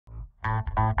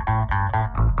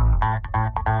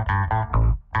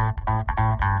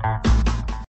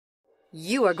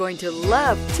You are going to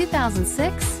love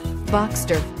 2006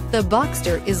 Boxster. The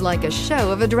Boxster is like a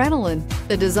show of adrenaline.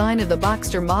 The design of the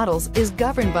Boxster models is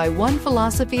governed by one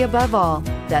philosophy above all,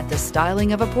 that the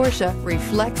styling of a Porsche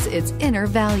reflects its inner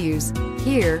values.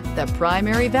 Here, the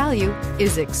primary value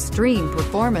is extreme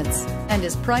performance and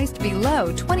is priced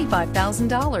below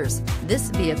 $25,000. This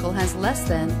vehicle has less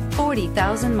than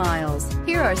 40,000 miles.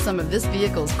 Here are some of this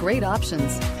vehicle's great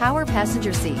options: power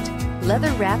passenger seat,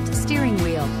 leather-wrapped steering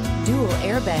wheel, dual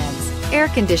airbags, air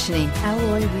conditioning,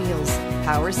 alloy wheels,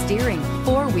 power steering,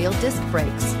 four-wheel disc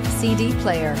brakes, CD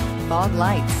player, fog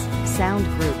lights, sound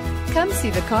group. Come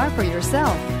see the car for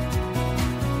yourself.